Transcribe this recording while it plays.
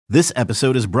This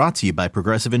episode is brought to you by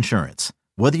Progressive Insurance.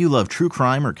 Whether you love true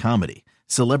crime or comedy,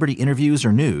 celebrity interviews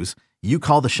or news, you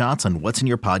call the shots on what's in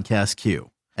your podcast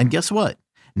queue. And guess what?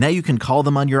 Now you can call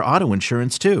them on your auto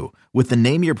insurance too with the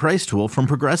Name Your Price tool from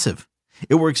Progressive.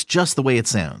 It works just the way it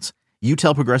sounds. You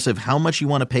tell Progressive how much you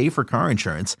want to pay for car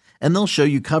insurance, and they'll show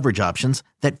you coverage options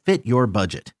that fit your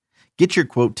budget. Get your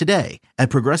quote today at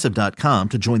Progressive.com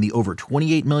to join the over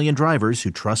 28 million drivers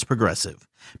who trust Progressive.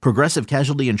 Progressive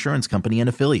Casualty Insurance Company and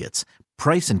Affiliates.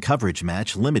 Price and coverage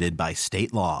match limited by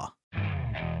state law.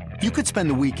 You could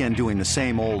spend the weekend doing the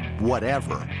same old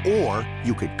whatever, or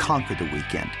you could conquer the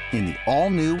weekend in the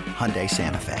all-new Hyundai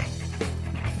Santa Fe.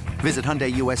 Visit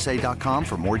HyundaiUSA.com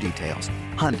for more details.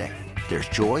 Hyundai, there's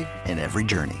joy in every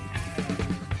journey.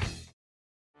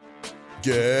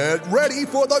 Get ready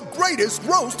for the greatest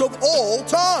roast of all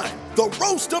time, the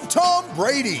Roast of Tom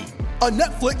Brady, a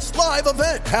Netflix live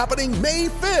event happening May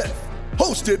 5th.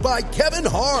 Hosted by Kevin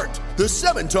Hart, the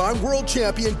 7-time world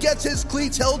champion gets his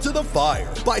cleats held to the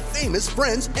fire by famous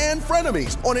friends and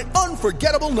frenemies on an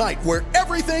unforgettable night where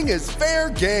everything is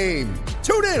fair game.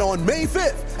 Tune in on May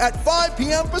 5th at 5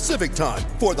 p.m. Pacific time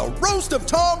for the Roast of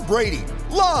Tom Brady,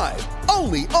 live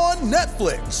only on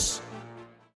Netflix.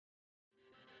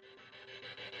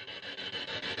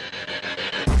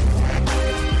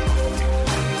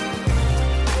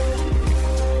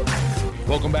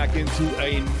 Welcome back into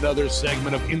another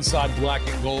segment of Inside Black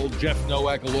and Gold. Jeff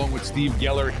Nowak along with Steve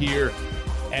Geller here.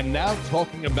 And now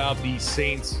talking about the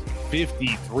Saints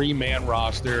 53-man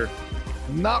roster.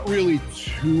 Not really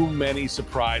too many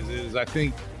surprises. I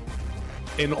think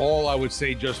in all, I would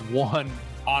say just one,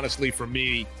 honestly, for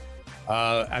me,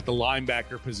 at the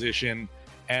linebacker position.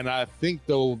 And I think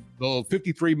the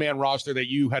 53-man roster that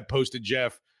you had posted,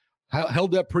 Jeff,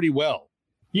 held up pretty well.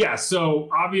 Yeah, so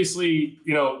obviously,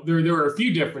 there were a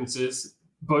few differences,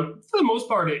 but for the most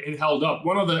part, it held up.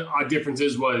 One of the odd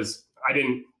differences was I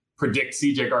didn't predict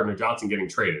C.J. Gardner-Johnson getting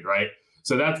traded, right?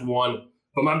 So that's one.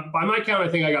 But by my count, I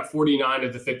think I got 49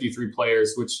 of the 53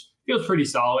 players, which feels pretty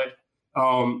solid.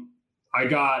 So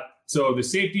the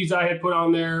safeties I had put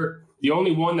on there, the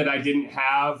only one that I didn't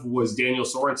have was Daniel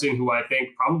Sorensen, who I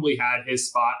think probably had his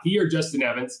spot. He or Justin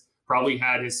Evans probably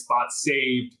had his spot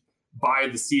saved by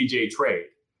the CJ trade.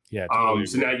 Yeah. Totally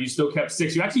so now you still kept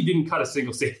 6. You actually didn't cut a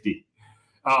single safety.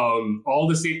 All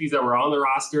the safeties that were on the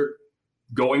roster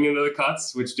going into the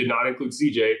cuts, which did not include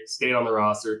CJ, stayed on the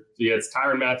roster. So you had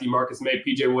Tyrann Mathieu, Marcus May,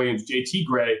 PJ Williams, JT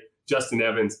Gray, Justin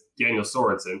Evans, Daniel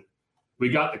Sorensen. We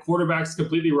got the quarterbacks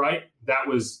completely right. That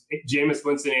was Jameis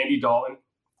Winston, Andy Dalton.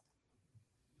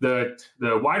 The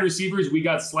wide receivers we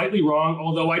got slightly wrong,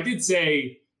 although I did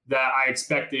say that I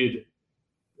expected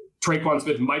Tre'Quan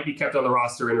Smith might be kept on the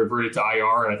roster and reverted to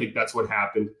IR, and I think that's what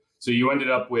happened. So you ended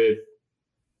up with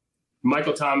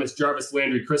Michael Thomas, Jarvis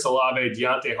Landry, Chris Olave,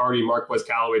 Deontay Hardy, Marquez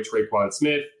Callaway, Tre'Quan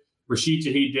Smith, Rashid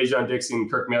Shaheed, Dejon Dixon,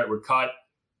 Kirk Merritt were cut.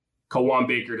 Kawan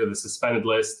Baker to the suspended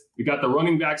list. We got the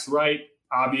running backs right,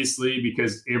 obviously,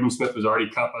 because Abram Smith was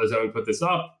already cut by the time we put this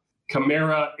up.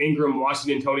 Kamara, Ingram,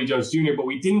 Washington, Tony Jones Jr., but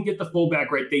we didn't get the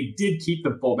fullback right. They did keep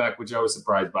the fullback, which I was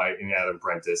surprised by, in Adam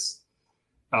Prentice.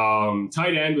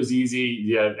 Tight end was easy.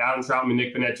 Yeah, Adam Troutman,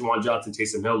 Nick Vannett, Juwan Johnson,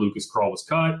 Taysom Hill, Lucas Krull was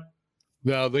cut.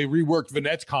 Well, they reworked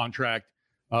Vannett's contract,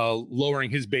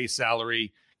 lowering his base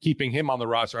salary, keeping him on the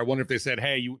roster. I wonder if they said,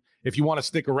 hey, if you want to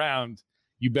stick around,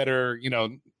 you better,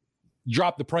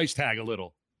 drop the price tag a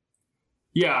little.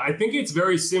 Yeah, I think it's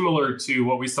very similar to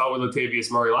what we saw with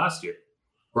Latavius Murray last year,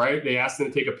 right? They asked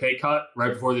him to take a pay cut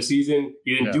right before the season.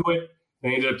 He didn't do it.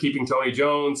 They ended up keeping Tony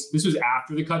Jones. This was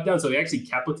after the cut down, so they actually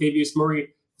kept Latavius Murray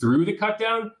through the cut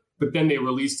down, but then they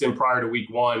released him prior to week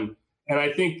 1. And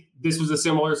I think this was a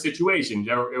similar situation.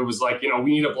 It was like,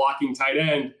 we need a blocking tight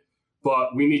end,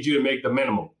 but we need you to make the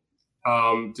minimum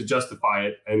to justify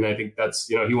it. And I think that's,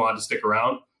 he wanted to stick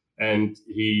around, and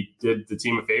he did the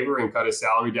team a favor and cut his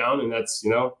salary down. And that's,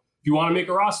 if you want to make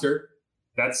a roster,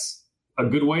 that's a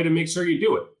good way to make sure you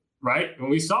do it. Right.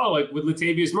 And we saw, like, with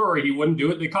Latavius Murray, he wouldn't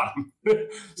do it. They cut him.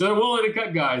 So they're willing to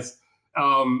cut guys.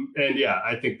 And yeah,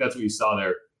 I think that's what you saw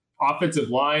there. Offensive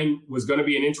line was going to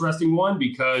be an interesting one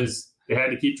because they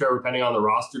had to keep Trevor Penning on the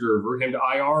roster to revert him to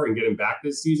IR and get him back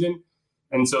this season.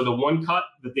 And so the one cut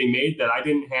that they made that I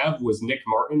didn't have was Nick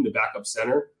Martin, the backup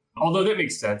center. Although that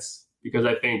makes sense because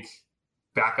I think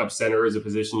backup center is a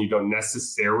position you don't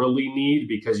necessarily need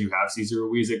because you have Cesar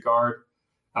Ruiz at guard.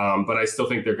 But I still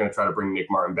think they're going to try to bring Nick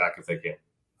Martin back if they can.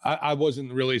 I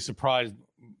wasn't really surprised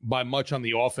by much on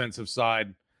the offensive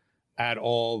side at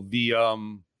all.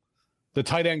 The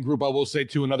tight end group, I will say,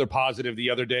 too, another positive the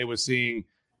other day was seeing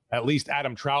at least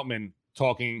Adam Troutman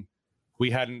talking. We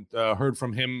hadn't heard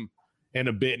from him in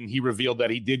a bit, and he revealed that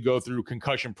he did go through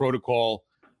concussion protocol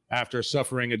after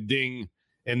suffering a ding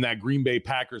in that Green Bay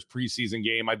Packers preseason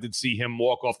game. I did see him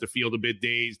walk off the field a bit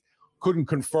dazed. Couldn't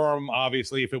confirm,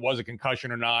 obviously, if it was a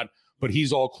concussion or not, but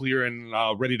he's all clear and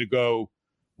ready to go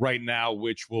right now,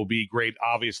 which will be great,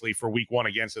 obviously, for week 1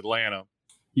 against Atlanta.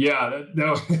 Yeah,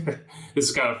 this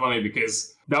is kind of funny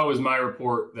because that was my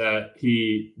report that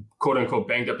he, quote unquote,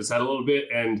 banged up his head a little bit.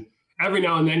 And every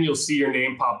now and then you'll see your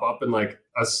name pop up in like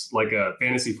a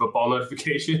fantasy football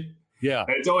notification. Yeah.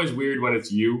 And it's always weird when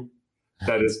it's you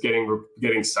that is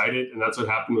getting cited. And that's what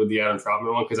happened with the Adam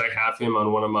Trautman one, because I have him on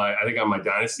on my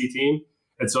dynasty team.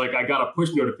 And so like I got a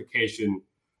push notification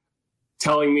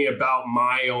telling me about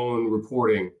my own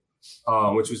reporting,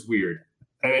 which was weird.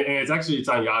 And it's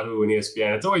on Yahoo and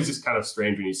ESPN. It's always just kind of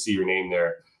strange when you see your name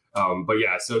there. But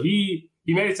yeah, so he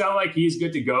made it sound like he's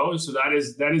good to go. So that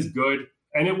is good.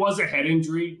 And it was a head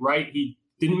injury, right? He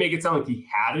didn't make it sound like he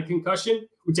had a concussion,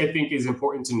 which I think is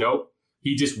important to note.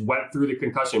 He just went through the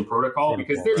concussion protocol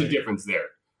because there's a difference there,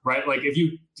 right? Like if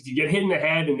you get hit in the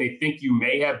head and they think you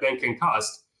may have been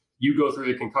concussed, you go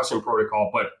through the concussion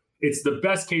protocol. But it's the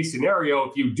best case scenario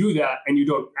if you do that and you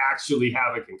don't actually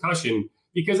have a concussion.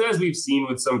 Because as we've seen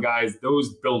with some guys,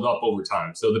 those build up over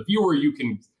time. So the fewer you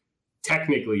can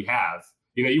technically have,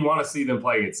 you want to see them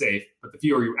playing it safe, but the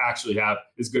fewer you actually have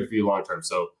is good for you long term.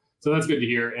 So that's good to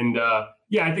hear. And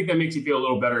I think that makes you feel a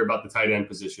little better about the tight end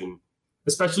position,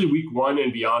 especially week 1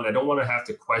 and beyond. I don't want to have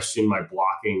to question my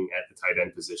blocking at the tight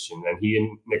end position. And he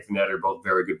and Nick Vannett are both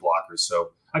very good blockers. So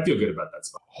I feel good about that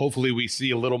stuff. Hopefully we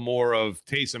see a little more of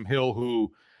Taysom Hill,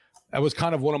 who that was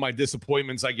kind of one of my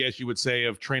disappointments, I guess you would say,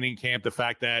 of training camp. The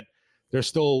fact that there's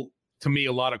still, to me,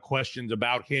 a lot of questions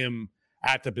about him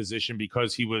at the position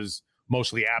because he was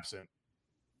mostly absent.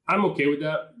 I'm okay with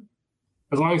that.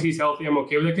 As long as he's healthy, I'm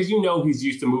okay with it because he's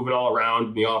used to moving all around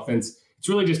in the offense. It's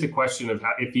really just a question of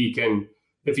how, if he can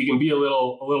be a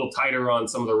little tighter on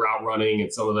some of the route running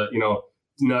and some of the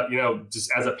just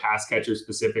as a pass catcher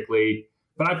specifically.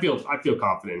 But I feel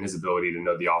confident in his ability to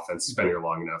know the offense. He's been here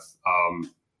long enough.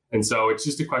 And so it's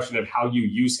just a question of how you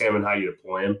use him and how you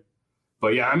deploy him.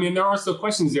 But yeah, I mean, there are still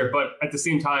questions there, but at the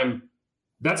same time,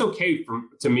 that's okay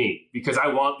to me because I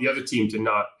want the other team to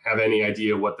not have any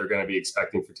idea what they're going to be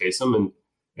expecting for Taysom. And,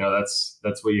 that's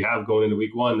what you have going into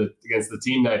week 1 against the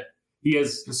team that he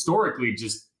has historically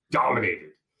just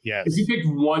dominated. Yes. If you picked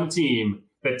one team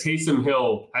that Taysom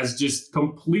Hill has just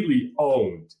completely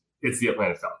owned, it's the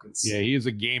Atlanta Falcons. Yeah, he is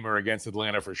a gamer against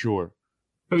Atlanta for sure.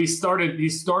 So he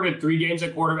started 3 games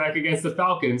at quarterback against the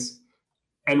Falcons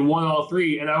and won all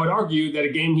 3. And I would argue that a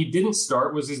game he didn't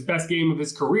start was his best game of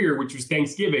his career, which was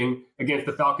Thanksgiving against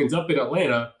the Falcons up in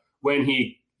Atlanta when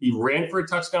he ran for a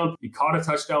touchdown, he caught a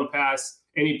touchdown pass,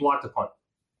 and he blocked a punt.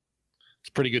 It's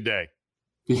a pretty good day.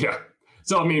 Yeah.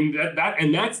 So, I mean,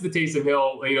 that's the Taysom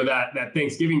Hill, that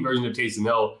Thanksgiving version of Taysom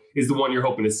Hill is the one you're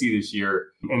hoping to see this year.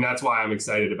 And that's why I'm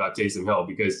excited about Taysom Hill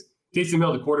because Taysom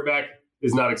Hill, the quarterback,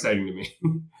 is not exciting to me.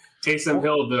 Taysom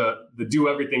Hill, the do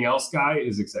everything else guy,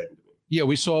 is exciting to me. Yeah,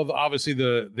 we saw obviously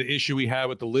the issue we had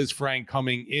with the Liz Frank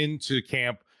coming into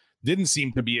camp didn't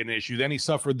seem to be an issue. Then he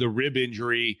suffered the rib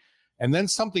injury, and then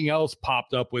something else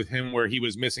popped up with him where he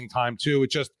was missing time too. It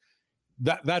just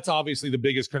that's obviously the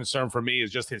biggest concern for me is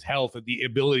just his health and the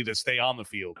ability to stay on the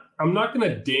field. I'm not going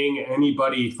to ding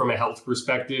anybody from a health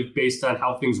perspective based on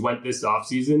how things went this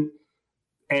offseason.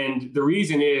 And the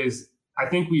reason is I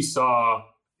think we saw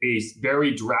a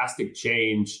very drastic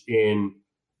change in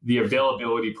the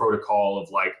availability protocol of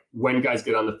like when guys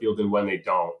get on the field and when they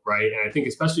don't, right? And I think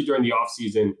especially during the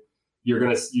offseason,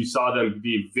 you saw them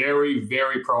be very,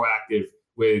 very proactive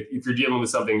with if you're dealing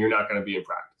with something, you're not going to be in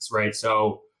practice, right?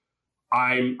 So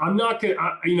I'm not going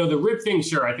to, the rib thing,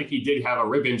 sure. I think he did have a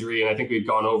rib injury. And I think we'd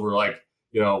gone over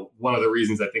one of the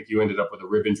reasons I think you ended up with a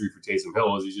rib injury for Taysom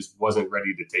Hill is he just wasn't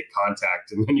ready to take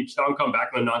contact. And then you can't come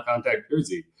back in a non-contact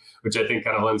jersey, which I think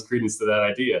kind of lends credence to that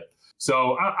idea.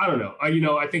 So I don't know.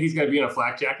 I think he's going to be in a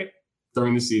flak jacket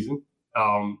during the season.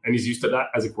 And he's used to that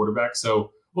as a quarterback.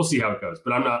 So we'll see how it goes.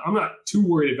 But I'm not too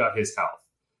worried about his health.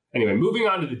 Anyway, moving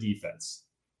on to the defense.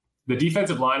 The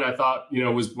defensive line, I thought,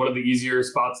 was one of the easier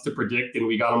spots to predict, and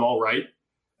we got them all right.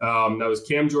 That was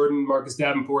Cam Jordan, Marcus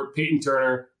Davenport, Peyton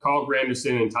Turner, Carl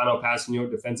Granderson, and Tano Passanio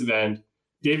at defensive end,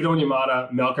 David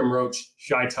Onyemata, Malcolm Roach,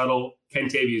 Shai Tuttle,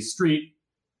 Kentavious Street.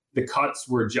 The cuts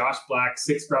were Josh Black,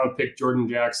 6th round pick Jordan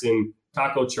Jackson,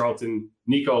 Taco Charlton,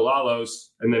 Nico Lalos,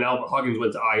 and then Albert Huggins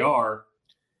went to IR.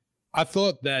 I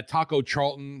thought that Taco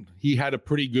Charlton, he had a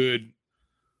pretty good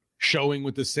showing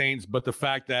with the Saints, but the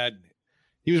fact that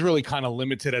he was really kind of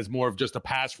limited as more of just a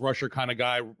pass rusher kind of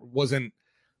guy, wasn't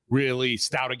really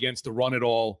stout against the run at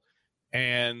all.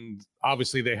 And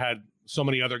obviously they had so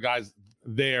many other guys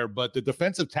there, but the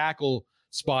defensive tackle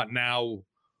spot now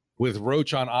with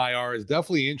Roach on IR is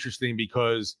definitely interesting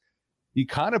because he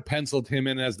kind of penciled him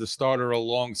in as the starter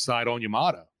alongside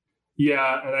Onyemata.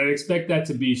 Yeah, and I'd expect that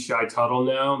to be Shy Tuttle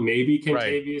now, maybe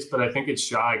Kentavious, right. But I think it's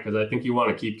Shy because I think you want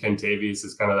to keep Kentavious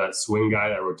as kind of that swing guy,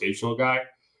 that rotational guy.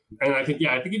 And I think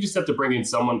you just have to bring in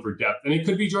someone for depth, and it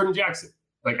could be Jordan Jackson.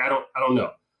 Like I don't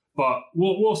know, but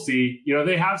we'll see. You know,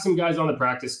 they have some guys on the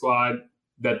practice squad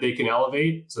that they can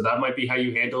elevate, so that might be how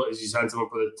you handle it. Is you sign someone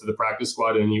to the practice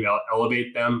squad and you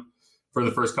elevate them for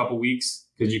the first couple weeks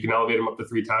because you can elevate them up to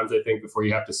 3 times, I think, before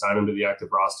you have to sign them to the active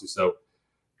roster. So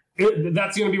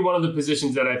that's going to be one of the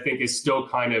positions that I think is still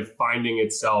kind of finding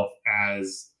itself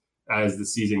as the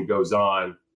season goes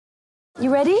on.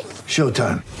 You ready?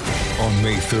 Showtime. On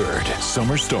May 3rd,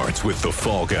 summer starts with The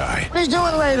Fall Guy. Let's do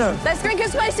it later. Let's drink a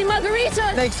spicy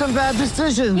margarita. Make some bad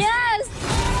decisions. Yes.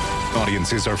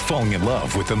 Audiences are falling in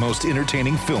love with the most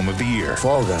entertaining film of the year.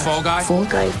 Fall Guy. Fall Guy? Fall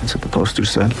Guy. That's what the poster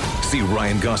said. See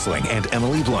Ryan Gosling and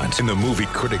Emily Blunt in the movie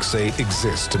critics say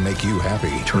exists to make you happy.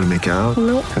 Trying to make it out?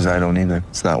 Nope. Because I don't either.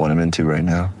 It's not what I'm into right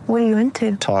now. What are you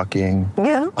into? Talking.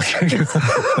 Yeah.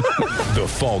 The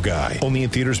Fall Guy. Only in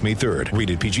theaters May 3rd.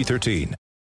 Rated PG-13.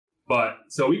 But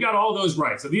so we got all those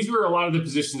right. So these were a lot of the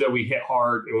positions that we hit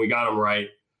hard and we got them right.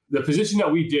 The position that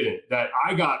we didn't, that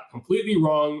I got completely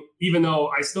wrong, even though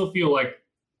I still feel like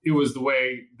it was the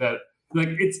way that, like,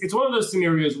 it's one of those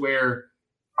scenarios where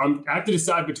I have to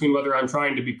decide between whether I'm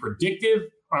trying to be predictive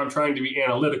or I'm trying to be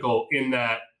analytical, in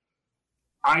that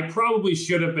I probably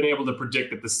should have been able to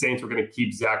predict that the Saints were going to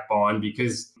keep Zach Bond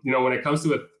because, you know, when it comes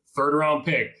to a 3rd round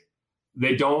pick,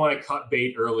 they don't want to cut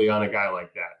bait early on a guy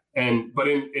like that. But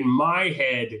in my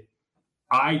head,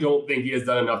 I don't think he has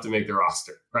done enough to make the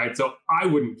roster, right? So I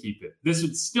wouldn't keep it. This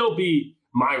would still be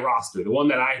my roster, the one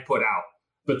that I put out.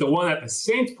 But the one that the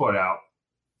Saints put out,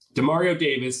 Demario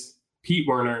Davis, Pete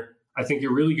Werner, I think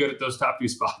you're really good at those top 2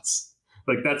 spots.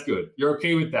 Like, that's good. You're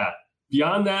okay with that.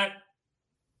 Beyond that,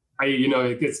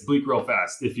 it gets bleak real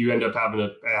fast if you end up having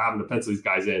to pencil these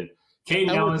guys in. Caden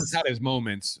Ellis had his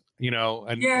moments,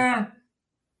 and yeah,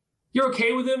 you're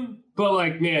okay with him, but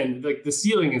like, man, like the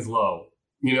ceiling is low.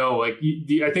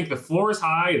 I think the floor is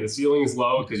high and the ceiling is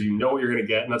low because you know what you're going to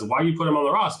get, and that's why you put him on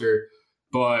the roster.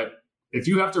 But if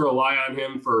you have to rely on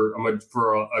him for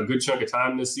a good chunk of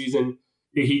time this season,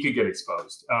 he could get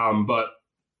exposed. But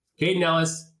Caden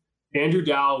Ellis, Andrew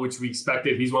Dowell, which we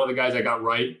expected, he's one of the guys I got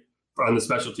right on the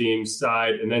special teams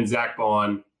side, and then Zach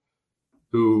Bond,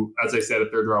 who, as I said, a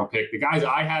 3rd round pick. The guys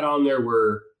I had on there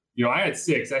were, I had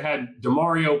 6. I had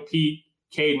Demario, Pete,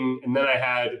 Caden, and then I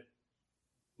had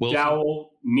Wilson,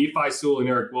 Dowell, Nephi Sewell, and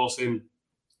Eric Wilson.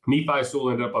 Nephi Sewell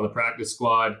ended up on the practice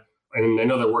squad, and I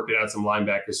know they're working out some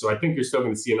linebackers, so I think you're still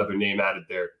going to see another name added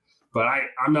there. But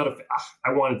I'm not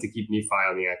I wanted to keep Nephi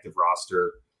on the active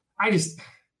roster.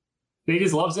 They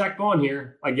just love Zach Bond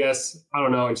here, I guess. I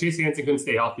don't know. And Chase Hansen couldn't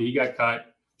stay healthy. He got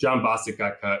cut. John Bostic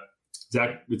got cut.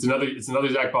 It's another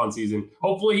Zach Bond season.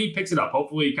 Hopefully he picks it up.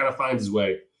 Hopefully he kind of finds his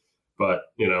way. But,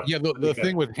 Yeah, the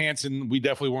thing with Hansen, we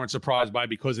definitely weren't surprised by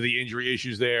because of the injury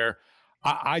issues there.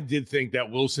 I did think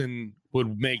that Wilson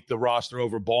would make the roster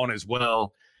over Bond as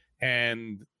well.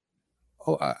 And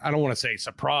I don't want to say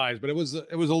surprised, but it was a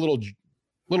little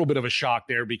bit of a shock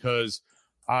there because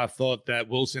I thought that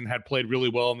Wilson had played really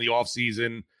well in the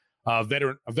offseason, a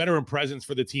veteran presence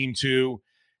for the team too.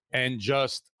 And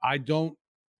just, I don't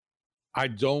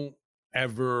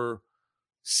ever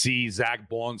see Zach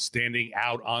Bond standing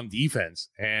out on defense.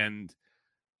 And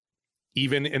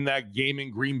even in that game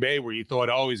in Green Bay where you thought,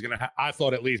 he's going to, I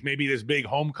thought at least maybe this big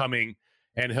homecoming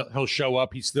and he'll show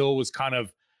up. He still was kind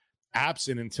of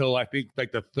absent until I think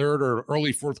like the 3rd or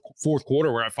early fourth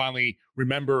quarter where I finally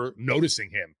remember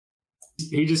noticing him.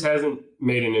 He just hasn't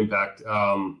made an impact.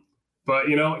 But,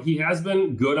 he has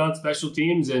been good on special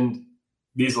teams, and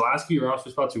these last few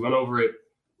roster spots, we went over it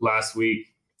last week.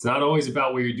 It's not always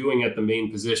about what you're doing at the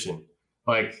main position.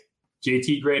 Like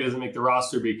JT Gray doesn't make the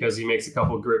roster because he makes a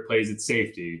couple of great plays at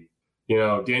safety.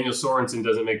 Daniel Sorensen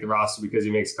doesn't make the roster because he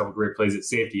makes a couple of great plays at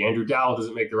safety. Andrew Dowell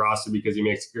doesn't make the roster because he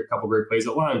makes a couple of great plays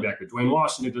at linebacker. Dwayne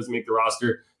Washington doesn't make the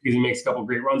roster because he makes a couple of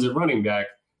great runs at running back.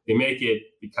 They make it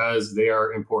because they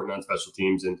are important on special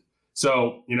teams. And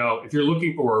so, if you're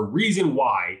looking for a reason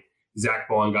why Zach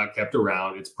Bond got kept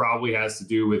around, it probably has to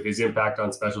do with his impact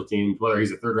on special teams, whether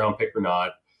he's a 3rd round pick or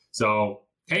not. So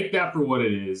take that for what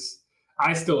it is.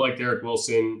 I still like Eric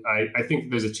Wilson. I think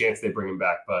there's a chance they bring him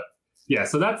back. But yeah,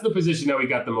 so that's the position that we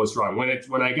got the most wrong. When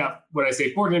I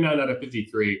say 49 out of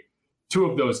 53, 2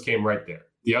 of those came right there.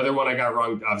 The other one I got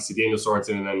wrong, obviously Daniel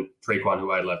Sorensen and then Traquan,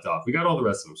 who I left off. We got all the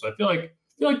rest of them. So I feel like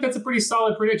feel like that's a pretty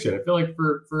solid prediction. I feel like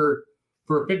for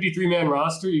a 53-man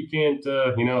roster, you can't,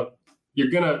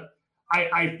 you're going to,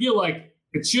 I feel like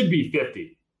it should be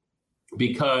 50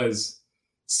 because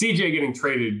CJ getting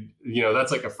traded,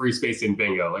 that's like a free space in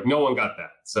bingo. Like no one got that.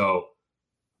 So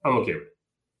I'm okay with it.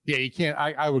 Yeah, you can't.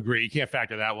 I would agree. You can't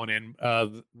factor that one in.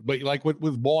 But like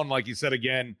with Vaughn, like you said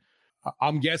again,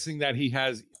 I'm guessing that he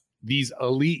has these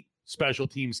elite special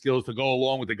team skills to go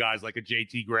along with the guys like a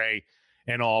JT Gray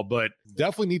and all. But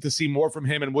definitely need to see more from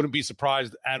him, and wouldn't be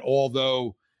surprised at all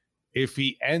though if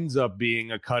he ends up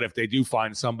being a cut if they do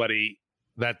find somebody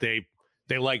that they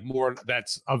like more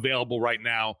that's available right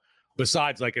now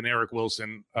besides like an Eric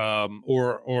Wilson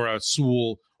or a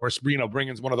Sewell or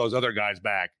bringing one of those other guys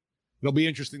back. It'll be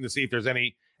interesting to see if there's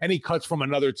any cuts from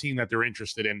another team that they're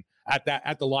interested in at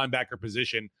the linebacker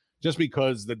position, just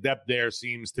because the depth there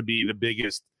seems to be the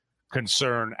biggest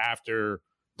concern after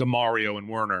DeMario and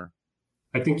Werner.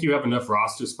 I think you have enough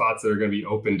roster spots that are going to be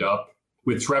opened up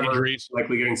with Trevor Injuries.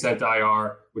 likely getting sent to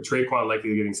IR, with Traquan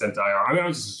likely getting sent to IR. I mean,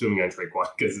 I'm just assuming on Traquan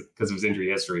because of his injury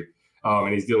history,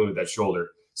 and he's dealing with that shoulder.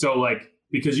 So,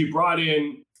 because you brought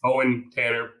in Owen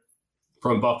Tanner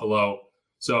from Buffalo,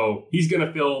 so he's going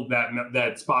to fill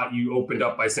that spot you opened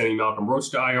up by sending Malcolm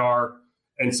Roach to IR,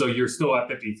 and so you're still at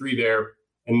 53 there,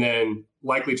 and then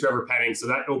likely Trevor Penning. So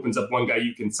that opens up one guy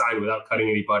you can sign without cutting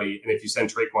anybody, and if you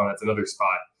send Traquan, that's another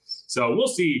spot. So we'll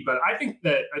see, but I think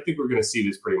we're going to see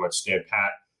this pretty much stand pat.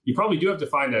 You probably do have to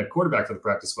find a quarterback for the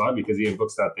practice squad because Ian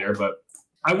Book's not there. But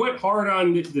I went hard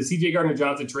on the CJ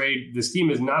Gardner-Johnson trade. This team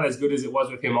is not as good as it was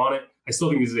with him on it. I still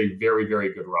think this is a very,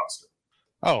 very good roster.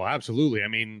 Oh, absolutely. I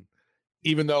mean,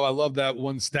 even though I love that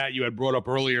one stat you had brought up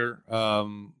earlier,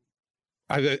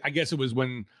 I guess it was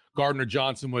when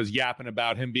Gardner-Johnson was yapping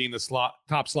about him being the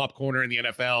top slot corner in the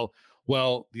NFL.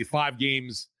 Well, the 5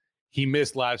 games he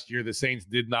missed last year, the Saints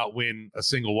did not win a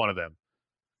single one of them.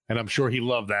 And I'm sure he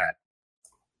loved that.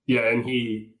 Yeah, and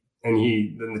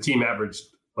the team averaged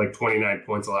like 29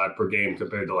 points allowed per game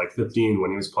compared to like 15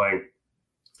 when he was playing.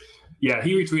 Yeah,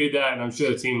 he retweeted that, and I'm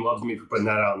sure the team loves me for putting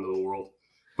that out into the world.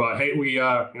 But hey, we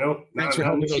thanks for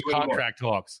helping those contract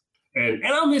talks. And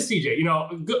I'll miss CJ.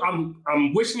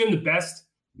 I'm wishing him the best.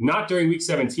 Not during week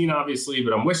 17, obviously,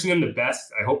 but I'm wishing him the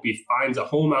best. I hope he finds a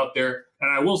home out there.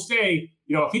 And I will say,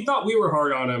 if he thought we were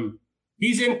hard on him,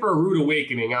 he's in for a rude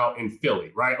awakening out in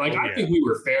Philly, right? I think we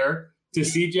were fair to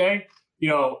CJ.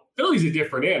 Philly's a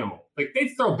different animal. Like, they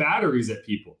throw batteries at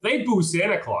people. They boo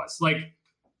Santa Claus. Like,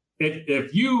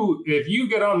 if you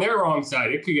get on their wrong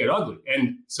side, it could get ugly.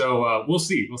 And so we'll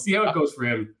see. We'll see how it goes for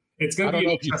him. It's going to be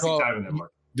an interesting time in that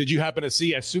market. Did you happen to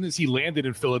see, as soon as he landed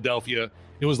in Philadelphia,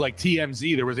 it was like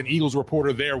TMZ, there was an Eagles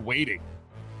reporter there waiting.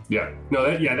 Yeah, no,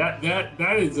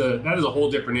 that is a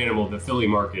whole different animal, the Philly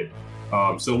market.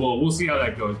 So we'll see how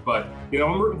that goes. But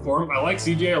I'm rooting for him. I like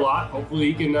CJ a lot.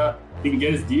 Hopefully he can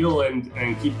get his deal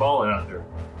and keep balling out there.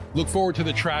 Look forward to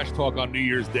the trash talk on New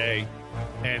Year's Day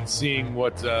and seeing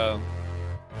what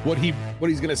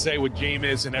he's going to say with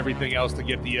Jameis and everything else to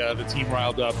get the team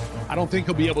riled up. I don't think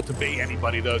he'll be able to bait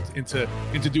anybody though into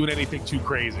doing anything too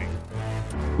crazy.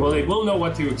 Well, they will know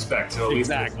what to expect, so at least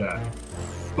that's that.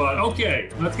 But okay,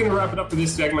 that's going to wrap it up for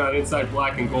this segment on Inside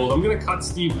Black and Gold. I'm going to cut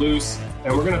Steve loose,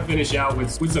 and we're going to finish out with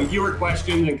some viewer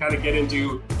questions and kind of get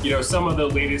into some of the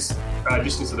latest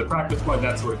additions to the practice squad,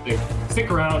 that sort of thing.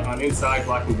 Stick around on Inside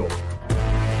Black and Gold.